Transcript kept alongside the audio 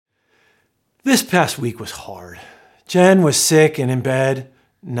This past week was hard. Jen was sick and in bed,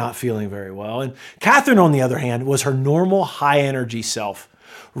 not feeling very well. And Catherine, on the other hand, was her normal high energy self,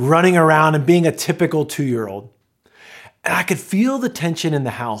 running around and being a typical 2-year-old. And I could feel the tension in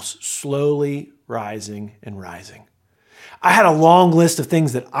the house slowly rising and rising. I had a long list of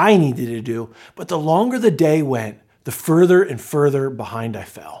things that I needed to do, but the longer the day went, the further and further behind I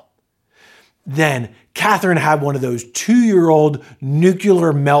fell. Then Catherine had one of those 2-year-old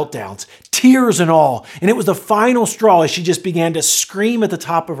nuclear meltdowns, tears and all, and it was the final straw as she just began to scream at the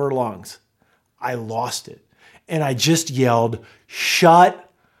top of her lungs. I lost it, and I just yelled,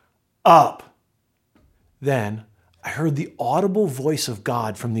 "Shut up." Then I heard the audible voice of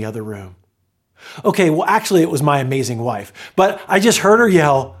God from the other room. Okay, well, actually, it was my amazing wife, but I just heard her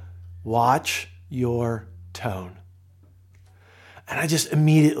yell, "Watch your tone." And I just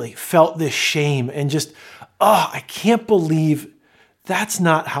immediately felt this shame and just, I can't believe that's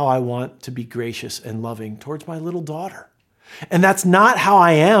not how I want to be gracious and loving towards my little daughter. And that's not how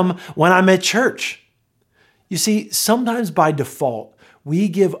I am when I'm at church. You see, sometimes by default, we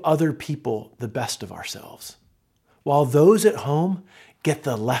give other people the best of ourselves, while those at home get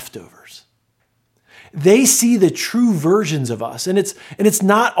the leftovers. They see the true versions of us, and it's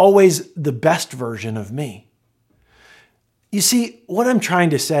not always the best version of me. You see, what I'm trying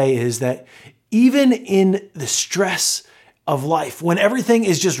to say is that even in the stress of life, when everything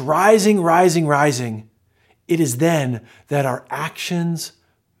is just rising, it is then that our actions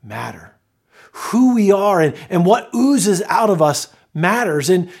matter. Who we are and what oozes out of us matters.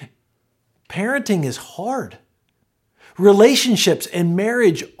 And parenting is hard. Relationships and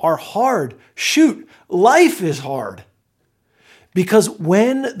marriage are hard. Shoot, life is hard. Because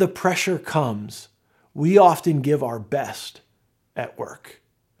when the pressure comes, we often give our best at work.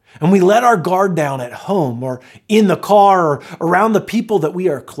 And we let our guard down at home or in the car or around the people that we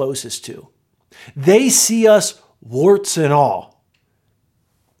are closest to. They see us warts and all.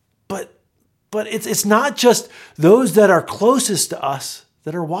 But it's not just those that are closest to us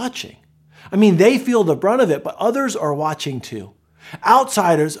that are watching. I mean, they feel the brunt of it, but others are watching too.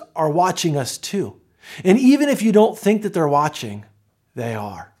 Outsiders are watching us too. And even if you don't think that they're watching, they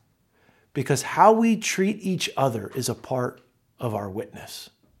are. Because how we treat each other is a part of our witness.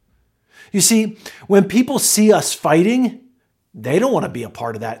 You see, when people see us fighting, they don't want to be a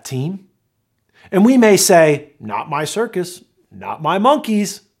part of that team. And we may say, "Not my circus, not my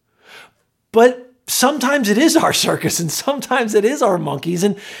monkeys." But sometimes it is our circus and sometimes it is our monkeys.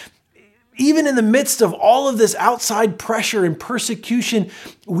 And even in the midst of all of this outside pressure and persecution,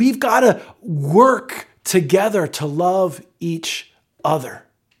 we've got to work together to love each other.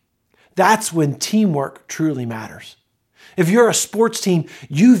 That's when teamwork truly matters. If you're a sports team,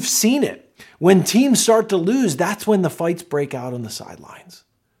 you've seen it. When teams start to lose, that's when the fights break out on the sidelines.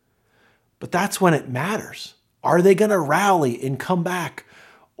 But that's when it matters. Are they going to rally and come back,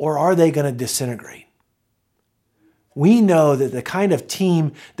 or are they going to disintegrate? We know that the kind of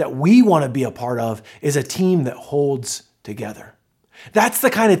team that we want to be a part of is a team that holds together. That's the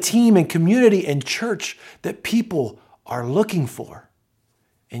kind of team and community and church that people are looking for.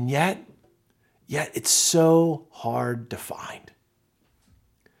 And yet it's so hard to find.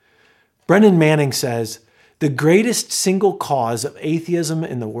 Brennan Manning says, "The greatest single cause of atheism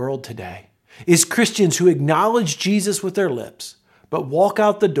in the world today is Christians who acknowledge Jesus with their lips, but walk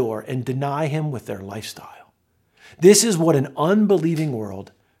out the door and deny him with their lifestyle. This is what an unbelieving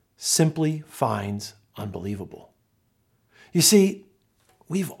world simply finds unbelievable." You see,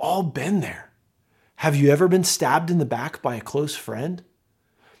 we've all been there. Have you ever been stabbed in the back by a close friend?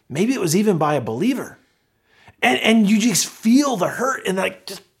 Maybe it was even by a believer. And you just feel the hurt and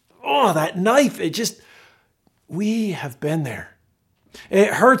that knife. We have been there.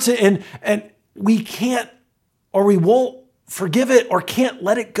 It hurts and we can't, or we won't forgive it or can't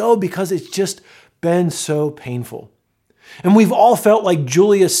let it go because it's just been so painful. And we've all felt like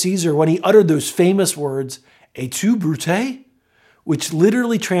Julius Caesar when he uttered those famous words, "Et tu, Brute?" which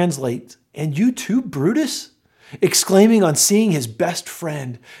literally translates, "And you too, Brutus?" exclaiming on seeing his best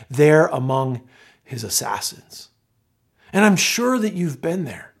friend there among his assassins. And I'm sure that you've been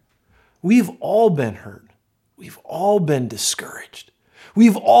there. We've all been hurt. We've all been discouraged.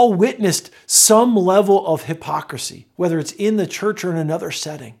 We've all witnessed some level of hypocrisy, whether it's in the church or in another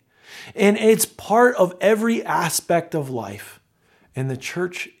setting. And it's part of every aspect of life. And the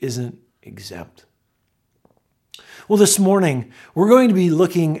church isn't exempt. Well, this morning, we're going to be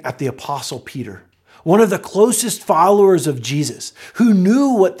looking at the Apostle Peter, one of the closest followers of Jesus, who knew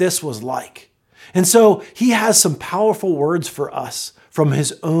what this was like. And so he has some powerful words for us from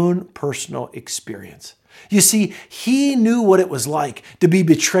his own personal experience. You see, he knew what it was like to be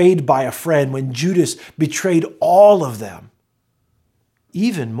betrayed by a friend when Judas betrayed all of them.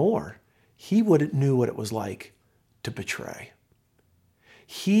 Even more, he knew what it was like to betray.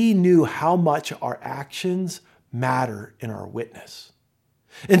 He knew how much our actions matter in our witness.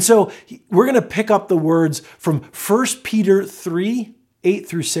 And so we're going to pick up the words from 1 Peter 3, 8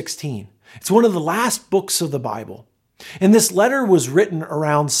 through 16. It's one of the last books of the Bible. And this letter was written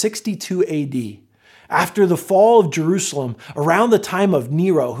around 62 AD, after the fall of Jerusalem, around the time of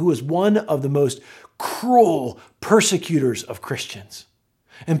Nero, who was one of the most cruel persecutors of Christians.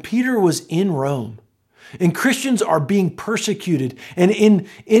 And Peter was in Rome. And Christians are being persecuted. And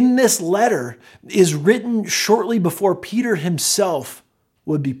in this letter is written shortly before Peter himself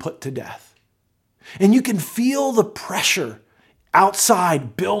would be put to death. And you can feel the pressure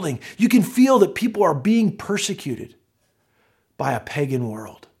outside building. You can feel that people are being persecuted by a pagan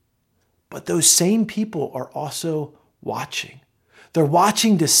world. But those same people are also watching. They're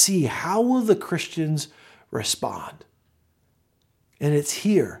watching to see how will the Christians respond. And it's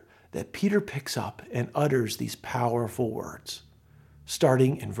here that Peter picks up and utters these powerful words,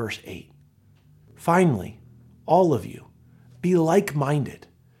 starting in verse 8. Finally, all of you, be like-minded,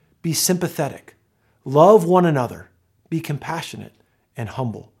 be sympathetic, love one another, be compassionate and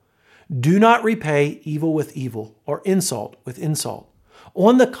humble. Do not repay evil with evil or insult with insult.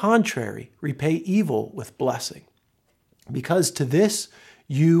 On the contrary, repay evil with blessing, because to this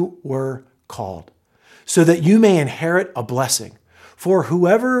you were called, so that you may inherit a blessing. For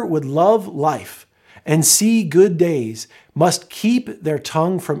whoever would love life and see good days must keep their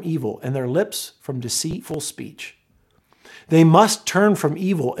tongue from evil and their lips from deceitful speech. They must turn from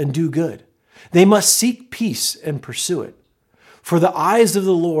evil and do good. They must seek peace and pursue it. For the eyes of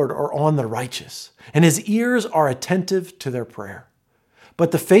the Lord are on the righteous, and his ears are attentive to their prayer. But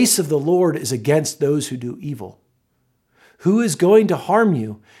the face of the Lord is against those who do evil. Who is going to harm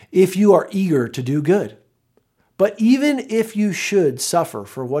you if you are eager to do good? But even if you should suffer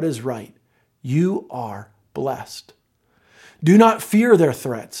for what is right, you are blessed. Do not fear their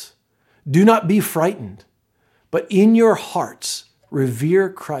threats. Do not be frightened. But in your hearts, revere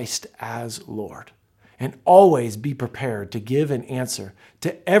Christ as Lord. And always be prepared to give an answer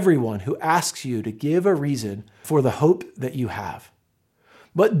to everyone who asks you to give a reason for the hope that you have.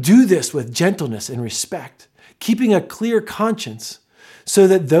 But do this with gentleness and respect, keeping a clear conscience, so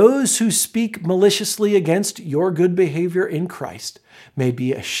that those who speak maliciously against your good behavior in Christ may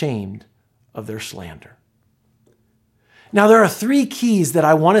be ashamed of their slander. Now, there are three keys that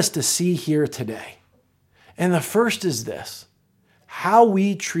I want us to see here today. And the first is this: how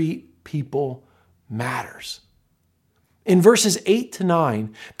we treat people matters. In verses 8 to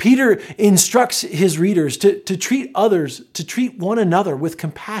 9, Peter instructs his readers to treat others, to treat one another with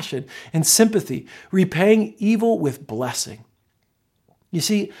compassion and sympathy, repaying evil with blessing. You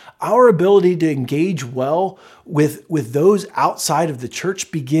see, our ability to engage well with those outside of the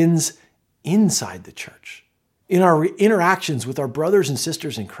church begins inside the church, in our interactions with our brothers and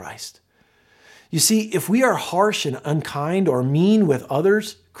sisters in Christ. You see, if we are harsh and unkind or mean with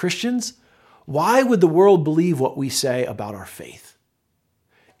others, Christians, why would the world believe what we say about our faith?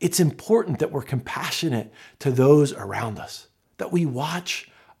 It's important that we're compassionate to those around us, that we watch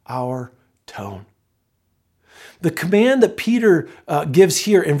our tone. The command that Peter gives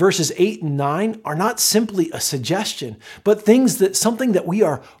here in verses 8 and 9 are not simply a suggestion, but something that we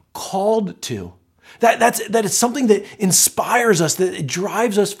are called to. That is something that inspires us, that it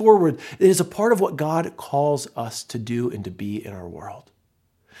drives us forward. It is a part of what God calls us to do and to be in our world.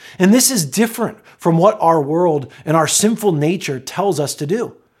 And this is different from what our world and our sinful nature tells us to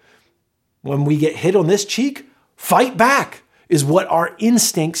do. When we get hit on this cheek, fight back is what our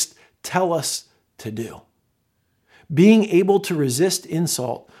instincts tell us to do. Being able to resist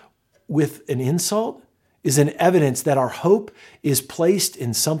insult with an insult is an evidence that our hope is placed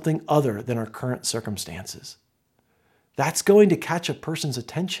in something other than our current circumstances. That's going to catch a person's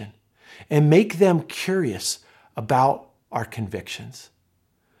attention and make them curious about our convictions.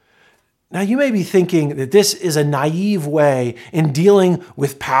 Now, you may be thinking that this is a naive way in dealing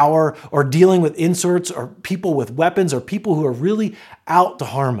with power or dealing with insults or people with weapons or people who are really out to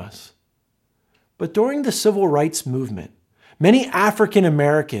harm us. But during the civil rights movement, many African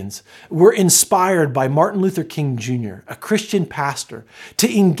Americans were inspired by Martin Luther King Jr., a Christian pastor,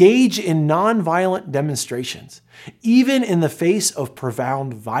 to engage in nonviolent demonstrations, even in the face of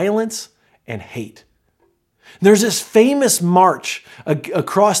profound violence and hate. There's this famous march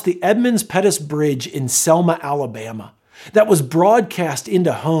across the Edmunds Pettus Bridge in Selma, Alabama, that was broadcast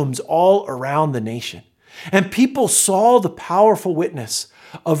into homes all around the nation. And people saw the powerful witness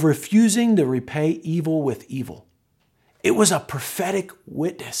of refusing to repay evil with evil. It was a prophetic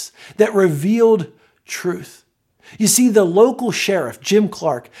witness that revealed truth. You see, the local sheriff, Jim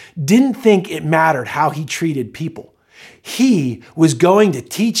Clark, didn't think it mattered how he treated people. He was going to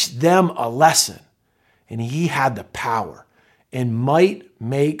teach them a lesson, and he had the power, and might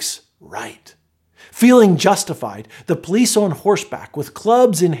makes right. Feeling justified, the police on horseback with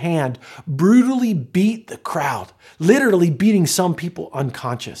clubs in hand brutally beat the crowd, literally beating some people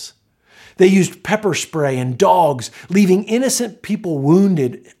unconscious. They used pepper spray and dogs, leaving innocent people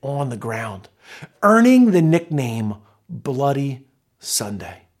wounded on the ground, earning the nickname Bloody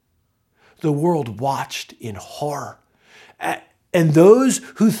Sunday. The world watched in horror. And those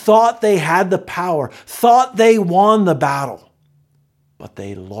who thought they had the power, thought they won the battle, but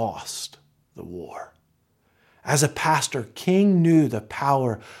they lost the war. As a pastor, King knew the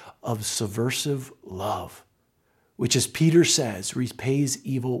power of subversive love, which, as Peter says, repays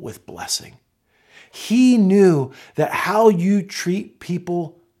evil with blessing. He knew that how you treat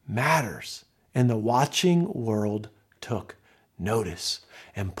people matters, and the watching world took notice,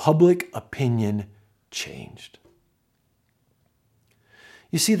 and public opinion changed.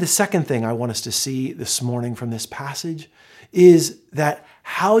 You see, the second thing I want us to see this morning from this passage is that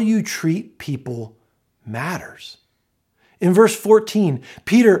how you treat people matters. In verse 14,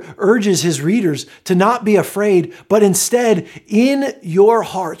 Peter urges his readers to not be afraid, but instead, in your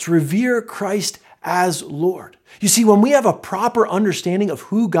hearts, revere Christ as Lord. You see, when we have a proper understanding of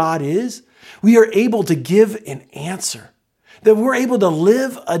who God is, we are able to give an answer, that we're able to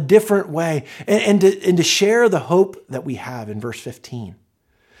live a different way and to share the hope that we have in verse 15.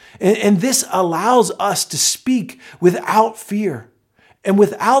 And this allows us to speak without fear. And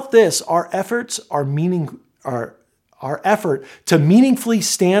without this, our effort to meaningfully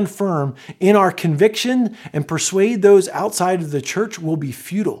stand firm in our conviction and persuade those outside of the church will be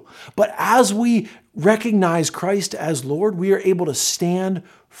futile. But as we recognize Christ as Lord, we are able to stand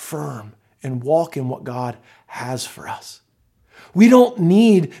firm and walk in what God has for us. We don't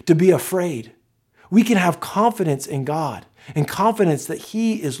need to be afraid. We can have confidence in God and confidence that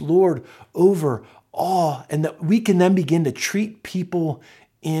He is Lord over all, and that we can then begin to treat people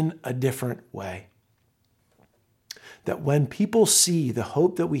in a different way. That when people see the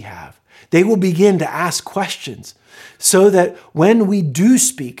hope that we have, they will begin to ask questions, so that when we do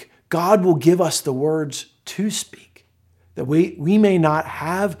speak, God will give us the words to speak. That we may not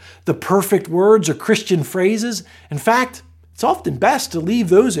have the perfect words or Christian phrases. In fact, it's often best to leave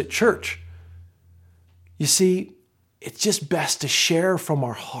those at church. You see, it's just best to share from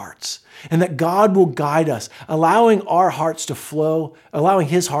our hearts, and that God will guide us, allowing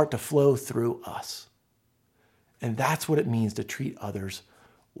His heart to flow through us. And that's what it means to treat others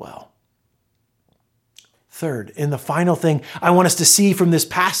well. Third, and the final thing I want us to see from this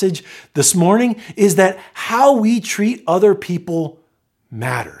passage this morning is that how we treat other people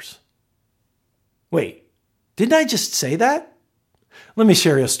matters. Wait, didn't I just say that? Let me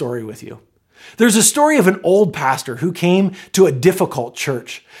share a story with you. There's a story of an old pastor who came to a difficult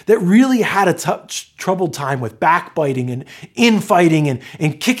church that really had a troubled time with backbiting and infighting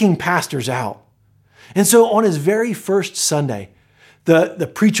and kicking pastors out. And so on his very first Sunday,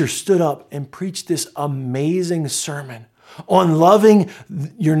 the preacher stood up and preached this amazing sermon on loving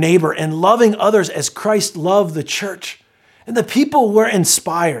your neighbor and loving others as Christ loved the church. And the people were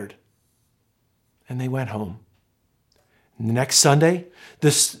inspired, and they went home. And the next Sunday,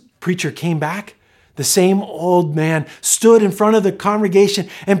 this preacher came back. The same old man stood in front of the congregation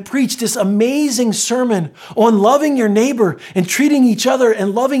and preached this amazing sermon on loving your neighbor and treating each other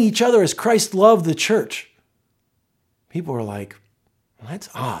and loving each other as Christ loved the church. People were like, well, that's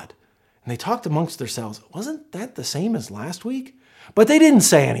odd. And they talked amongst themselves, wasn't that the same as last week? But they didn't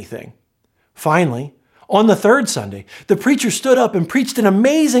say anything. Finally, on the third Sunday, the preacher stood up and preached an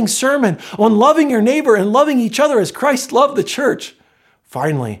amazing sermon on loving your neighbor and loving each other as Christ loved the church.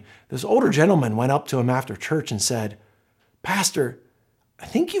 Finally, this older gentleman went up to him after church and said, Pastor, I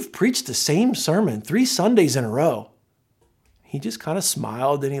think you've preached the same sermon 3 Sundays in a row. He just kind of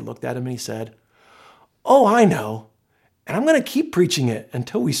smiled, then he looked at him and he said, oh, I know, and I'm going to keep preaching it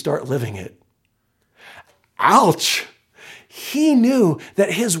until we start living it. Ouch! He knew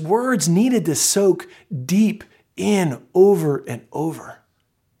that his words needed to soak deep in over and over.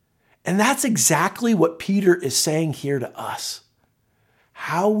 And that's exactly what Peter is saying here to us.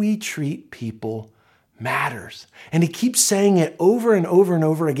 How we treat people matters. And he keeps saying it over and over and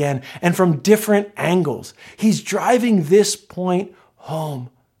over again, and from different angles. He's driving this point home.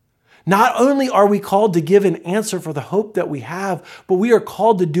 Not only are we called to give an answer for the hope that we have, but we are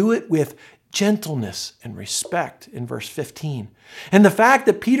called to do it with gentleness and respect in verse 15. And the fact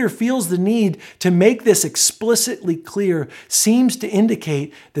that Peter feels the need to make this explicitly clear seems to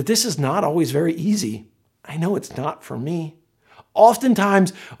indicate that this is not always very easy. I know it's not for me.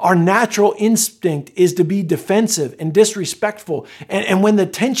 Oftentimes, our natural instinct is to be defensive and disrespectful. And when the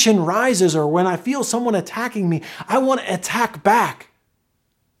tension rises or when I feel someone attacking me, I want to attack back.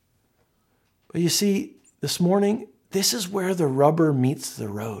 But you see, this morning, this is where the rubber meets the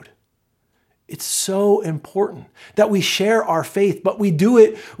road. It's so important that we share our faith, but we do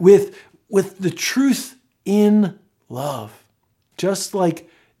it with the truth in love. Just like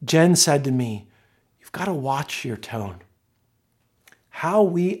Jen said to me, you've got to watch your tone. How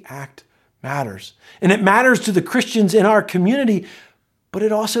we act matters. And it matters to the Christians in our community, but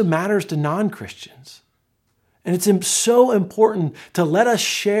it also matters to non-Christians. And it's so important to let us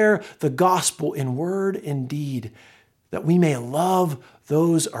share the gospel in word and deed, that we may love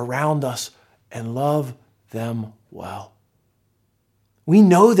those around us and love them well. We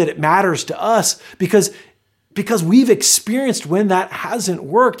know that it matters to us because we've experienced when that hasn't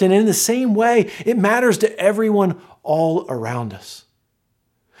worked. And in the same way, it matters to everyone all around us.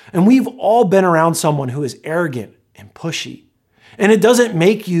 And we've all been around someone who is arrogant and pushy. And it doesn't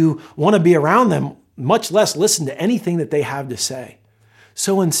make you want to be around them, much less listen to anything that they have to say.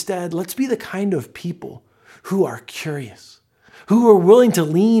 So instead, let's be the kind of people who are curious, who are willing to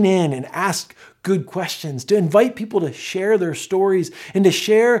lean in and ask good questions, to invite people to share their stories and to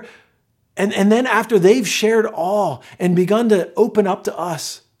share. And then after they've shared all and begun to open up to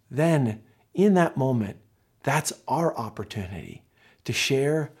us, then in that moment, that's our opportunity to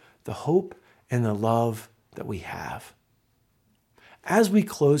share the hope and the love that we have. As we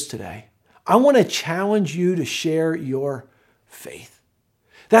close today, I want to challenge you to share your faith.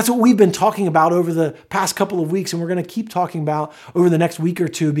 That's what we've been talking about over the past couple of weeks, and we're going to keep talking about over the next week or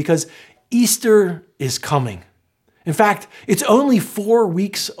two because Easter is coming. In fact, it's only 4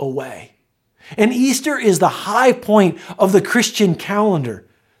 weeks away. And Easter is the high point of the Christian calendar.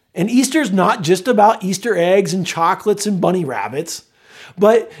 And Easter's not just about Easter eggs and chocolates and bunny rabbits,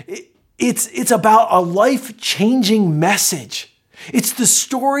 but it's about a life-changing message. It's the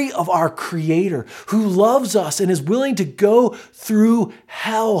story of our Creator who loves us and is willing to go through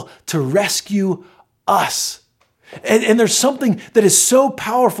hell to rescue us. And there's something that is so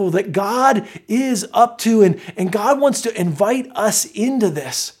powerful that God is up to, and God wants to invite us into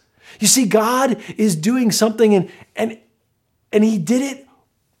this. You see, God is doing something, and He did it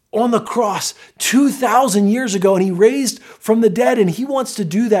on the cross 2,000 years ago, and He raised from the dead, and He wants to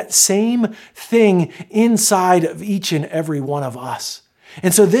do that same thing inside of each and every one of us.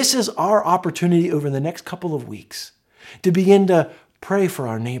 And so this is our opportunity over the next couple of weeks to begin to pray for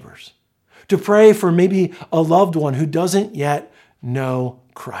our neighbors, to pray for maybe a loved one who doesn't yet know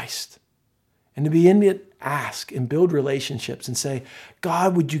Christ, and to begin to ask and build relationships and say,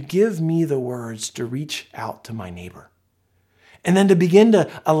 God, would you give me the words to reach out to my neighbor? And then to begin to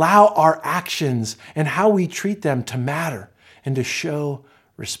allow our actions and how we treat them to matter and to show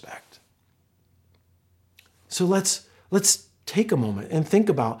respect. So let's take a moment and think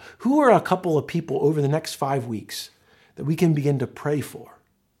about who are a couple of people over the next 5 weeks that we can begin to pray for,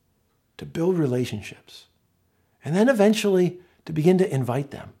 to build relationships, and then eventually to begin to invite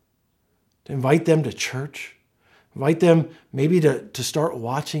them to church, invite them maybe to start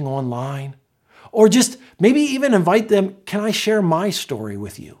watching online, or just maybe even invite them, can I share my story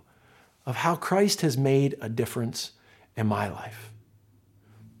with you of how Christ has made a difference in my life?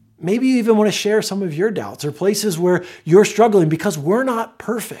 Maybe you even want to share some of your doubts or places where you're struggling because we're not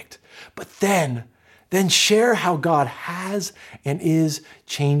perfect. But then share how God has and is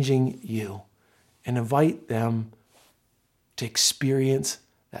changing you and invite them to experience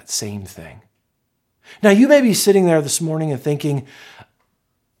that same thing. Now, you may be sitting there this morning and thinking,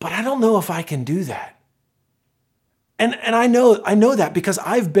 but I don't know if I can do that. And I know that because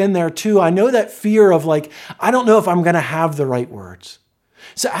I've been there too. I know that fear of I don't know if I'm going to have the right words.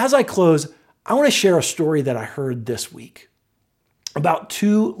 So as I close, I want to share a story that I heard this week about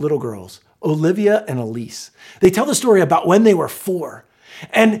 2 little girls, Olivia and Elise. They tell the story about when they were 4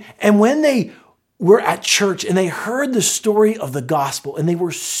 and when they were at church and they heard the story of the gospel and they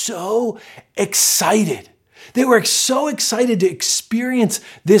were so excited. They were so excited to experience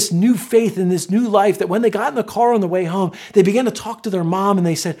this new faith and this new life that when they got in the car on the way home, they began to talk to their mom and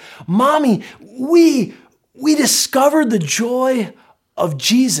they said, Mommy, we discovered the joy of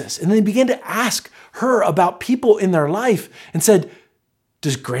Jesus. And they began to ask her about people in their life and said,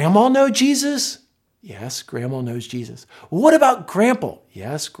 does Grandma know Jesus? Yes, Grandma knows Jesus. What about Grandpa?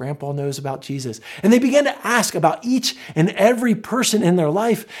 Yes, Grandpa knows about Jesus. And they began to ask about each and every person in their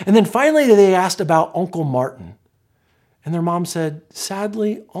life. And then finally they asked about Uncle Martin. And their mom said,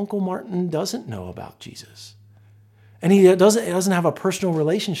 sadly, Uncle Martin doesn't know about Jesus. And he doesn't have a personal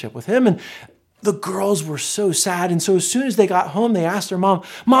relationship with him. And the girls were so sad. And so as soon as they got home, they asked their mom,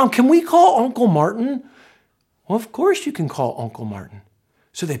 Mom, can we call Uncle Martin? Well, of course you can call Uncle Martin.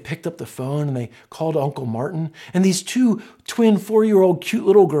 So they picked up the phone and they called Uncle Martin. And these two twin 4-year-old cute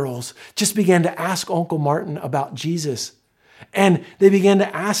little girls just began to ask Uncle Martin about Jesus. And they began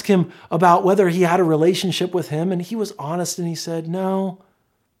to ask him about whether he had a relationship with him. And he was honest and he said, no,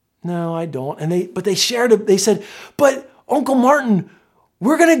 I don't. But they said, but Uncle Martin,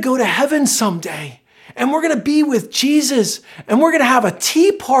 we're going to go to heaven someday. And we're going to be with Jesus. And we're going to have a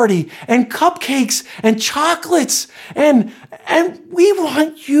tea party and cupcakes and chocolates. And we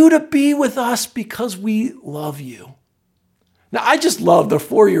want you to be with us because we love you. Now, I just love the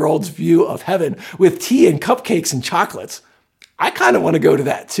 4-year-old's view of heaven with tea and cupcakes and chocolates. I kind of want to go to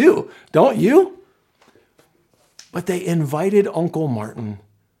that too, don't you? But they invited Uncle Martin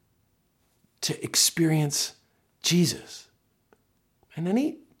to experience Jesus. And then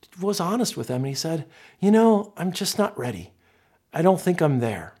he was honest with them and he said, I'm just not ready. I don't think I'm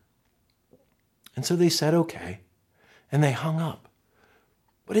there. And so they said, okay. And they hung up.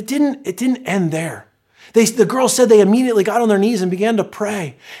 But it didn't end there. The girls said they immediately got on their knees and began to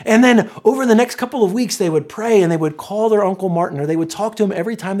pray. And then over the next couple of weeks, they would pray and they would call their Uncle Martin or they would talk to him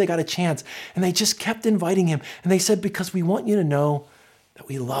every time they got a chance. And they just kept inviting him. And they said, because we want you to know that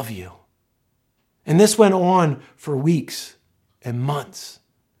we love you. And this went on for weeks and months.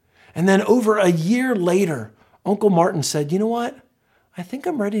 And then over a year later, Uncle Martin said, you know what? I think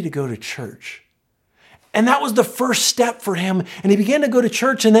I'm ready to go to church. And that was the first step for him. And he began to go to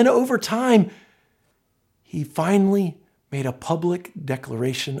church. And then over time, he finally made a public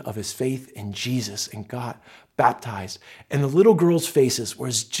declaration of his faith in Jesus and got baptized. And the little girls' faces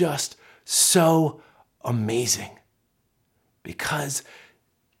was just so amazing because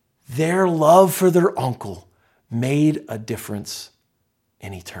their love for their uncle made a difference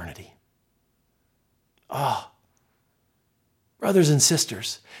in eternity. Brothers and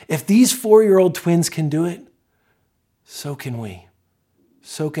sisters, if these 4-year-old twins can do it, so can we.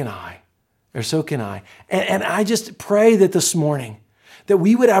 So can I. And I just pray that this morning that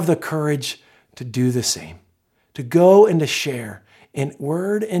we would have the courage to do the same, to go and to share in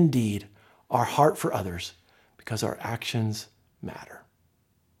word and deed our heart for others because our actions matter.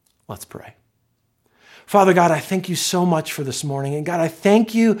 Let's pray. Father God, I thank you so much for this morning. And God, I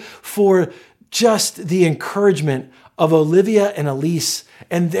thank you for just the encouragement of Olivia and Elise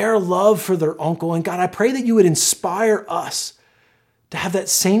and their love for their uncle. And God, I pray that you would inspire us to have that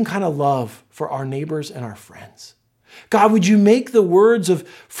same kind of love for our neighbors and our friends. God, would you make the words of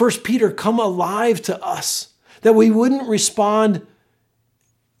 1 Peter come alive to us, that we wouldn't respond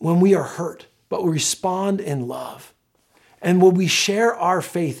when we are hurt, but we respond in love. And will we share our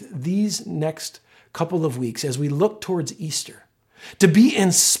faith these next couple of weeks as we look towards Easter, to be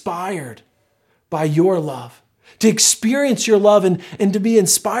inspired by your love, to experience your love and to be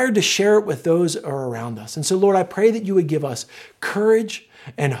inspired to share it with those who are around us. And so, Lord, I pray that you would give us courage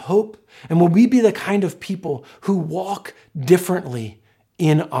and hope, and will we be the kind of people who walk differently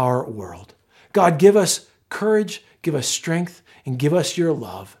in our world. God, give us courage, give us strength, and give us your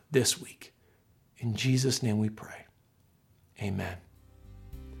love this week. In Jesus' name we pray. Amen.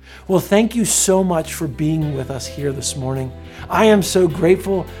 Well, thank you so much for being with us here this morning. I am so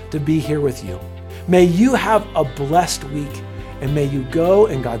grateful to be here with you. May you have a blessed week, and may you go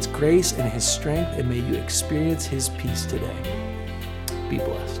in God's grace and his strength, and may you experience his peace today. Be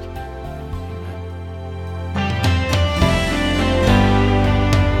blessed.